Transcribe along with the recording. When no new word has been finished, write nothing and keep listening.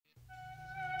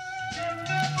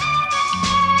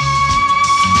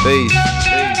Peace.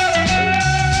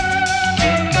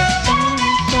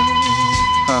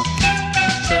 Huh.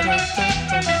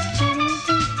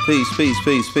 Peace, peace,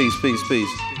 peace, peace, peace, peace.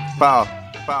 Power.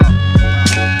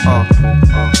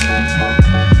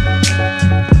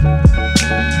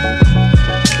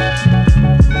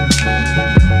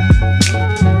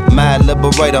 Mad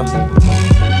liberator,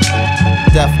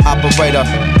 deaf operator,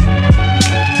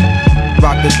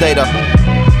 rock the data,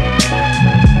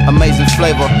 amazing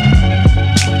flavor.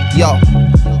 Yo,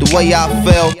 the way I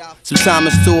feel, sometimes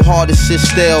it's too hard to sit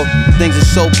still. Things are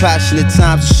so passionate,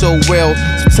 times are so real.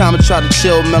 Sometimes I try to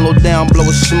chill, mellow down, blow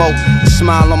a smoke. A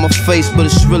smile on my face, but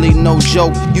it's really no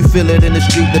joke. You feel it in the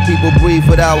street that people breathe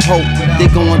without hope. They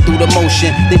going through the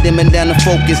motion, they dimming down the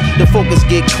focus. The focus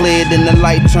get cleared and the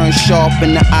light turns sharp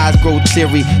and the eyes grow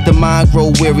teary, the mind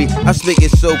grow weary. I speak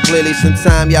it so clearly,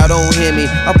 sometimes y'all don't hear me.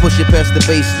 I push it past the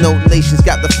bass note, nations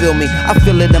got to feel me. I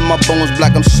feel it in my bones,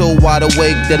 black, I'm so wide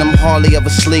awake that I'm hardly ever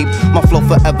sleep. My flow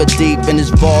forever deep in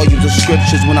its volumes of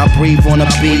scriptures when I breathe on a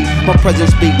beat. My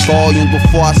presence speak volumes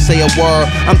before I say a word.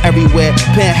 I'm everywhere,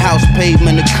 penthouse,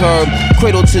 pavement, the curb.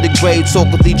 Cradle to the grave, talk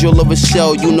cathedral of a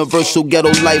shell. Universal ghetto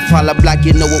life, holla black,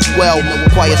 you know it well.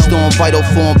 Quiet storm, vital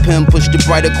form, pen push the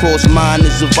bright across. Mind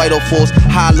is a vital force,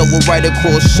 hollow a right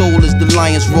across. Soul is the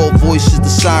lion's roar, voice is the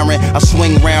siren. I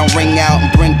swing round, ring out,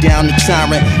 and bring down the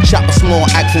tyrant. Chop a small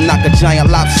axe and knock a giant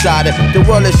lopsided. The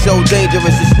world is so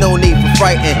dangerous, there's no need for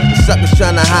frightened. The suckers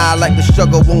trying to hide like the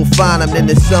struggle won't find them. Then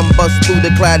the sun busts through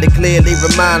the cloud to clearly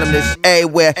remind them this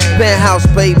everywhere. Penthouse,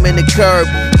 pavement, the curb.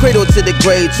 Cradle to the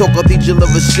grave, talk cathedral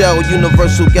of a shell.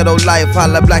 Universal ghetto life,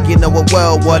 holla black, you know it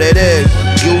well what it is.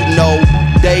 You know,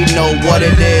 they know what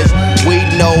it is. We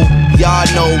know, y'all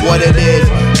know what it is.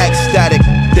 Ecstatic,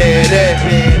 there it is.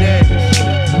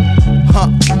 Huh,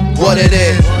 what it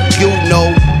is. You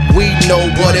know, we know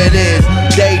what it is.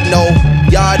 They know,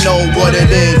 y'all know what it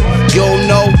is. You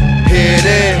know, here it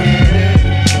is.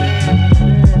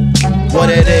 What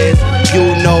it is, you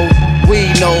know, we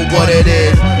know what it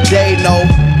is. They know,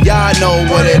 y'all know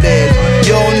what it is.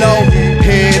 You know,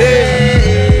 here it is.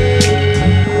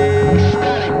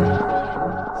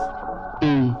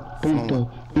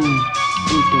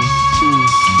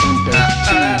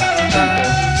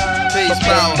 Peace,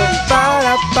 power.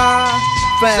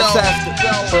 Fantastic.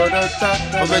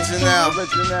 Original.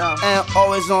 And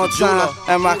always on time.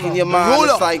 And rocking your mind.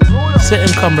 It's like sit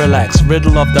and come relax,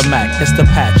 riddle of the Mac, it's the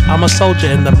patch. I'm a soldier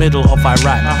in the middle of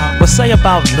Iraq. What say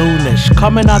about noonish,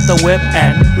 coming out the whip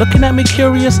and looking at me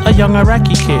curious, a young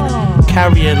Iraqi kid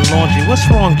carrying laundry. What's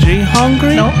wrong, G?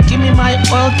 Hungry? No, give me my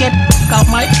oil, get out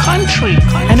my country.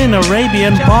 And in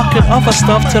Arabian, barking other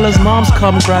stuff till his moms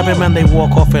come grab him and they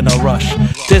walk off in a rush.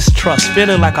 Distrust,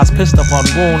 feeling like I was pissed up on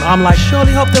wound. I'm like,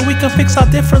 surely hope that we can fix our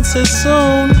differences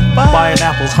soon. Buying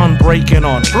apples, hun breaking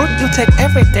on. Brute, you take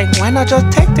everything, why not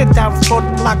just take it down for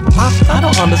black pasta? I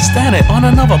don't understand it, on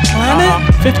another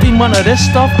planet? 15 months of this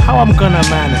stuff, how I'm gonna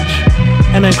manage?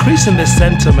 And increasing this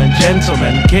sentiment,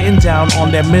 gentlemen getting down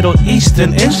on their Middle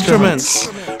Eastern instruments.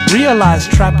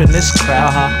 Realized trapping this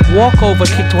crowd, walk over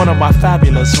kicked one of my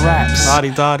fabulous raps.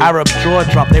 Arab jaw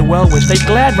drop, they well wish, they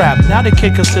glad rap. Now the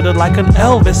kid considered like an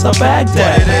Elvis of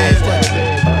Baghdad.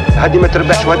 هادي ما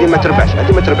تربحش وهادي ما تربحش،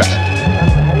 هادي ما تربحش،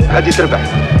 هادي تربح،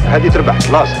 هادي تربح،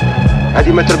 لازم.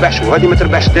 هادي ما تربحش وهادي ما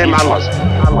تربحش دايما على اللازم.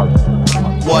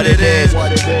 What it is.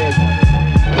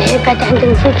 قاعد عند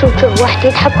النفوس وتشوف واحد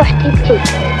يضحك واحد يبكي.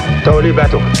 تو اللي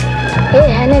بعتوك.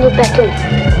 إيه أنا اللي بعتوني.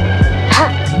 ها.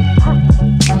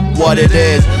 What it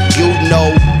is, you know,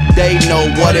 they know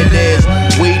what it is.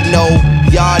 We know,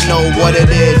 y'all know what it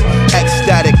is.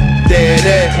 Ecstatic, there it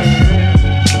is.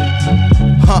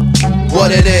 Huh,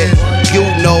 what it is, you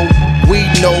know, we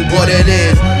know what it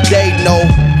is. They know,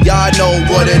 y'all know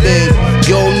what it is.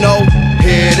 You know,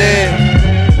 here it is.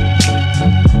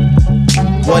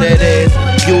 What it is,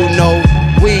 you know,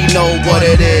 we know what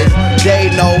it is. They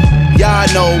know, y'all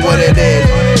know what it is.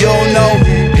 You know,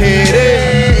 here it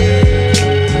is.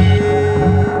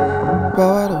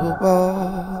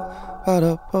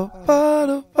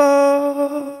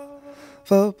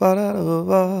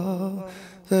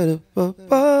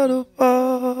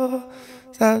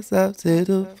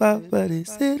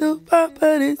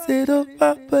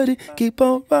 Keep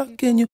on rocking you.